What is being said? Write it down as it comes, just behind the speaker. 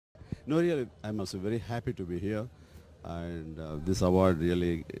No, really, I'm also very happy to be here, and this award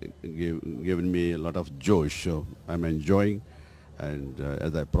really given me a lot of joy. So I'm enjoying, and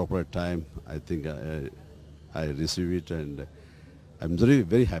at the proper time, I think I receive it, and I'm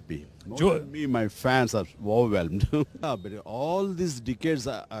very happy. More than me, my fans are overwhelmed. Yeah, but all these decades,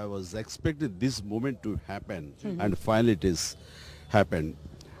 I was expecting this moment to happen, and finally it is happened.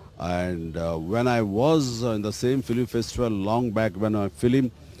 And when I was in the same film festival long back, when my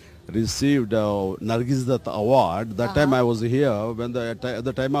film received Nargis Dutt award, that time I was here. When at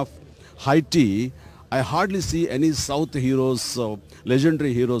the time of high tea, I hardly see any South heroes,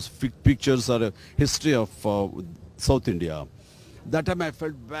 legendary heroes, pictures or history of South India. That time I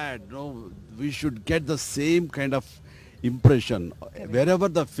felt bad. No, we should get the same kind of impression. Wherever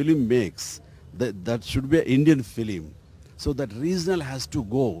the film makes, that should be an Indian film. So that regional has to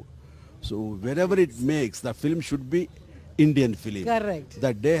go. So wherever it makes, the film should be Indian film. Correct.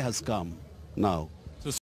 That day has come now.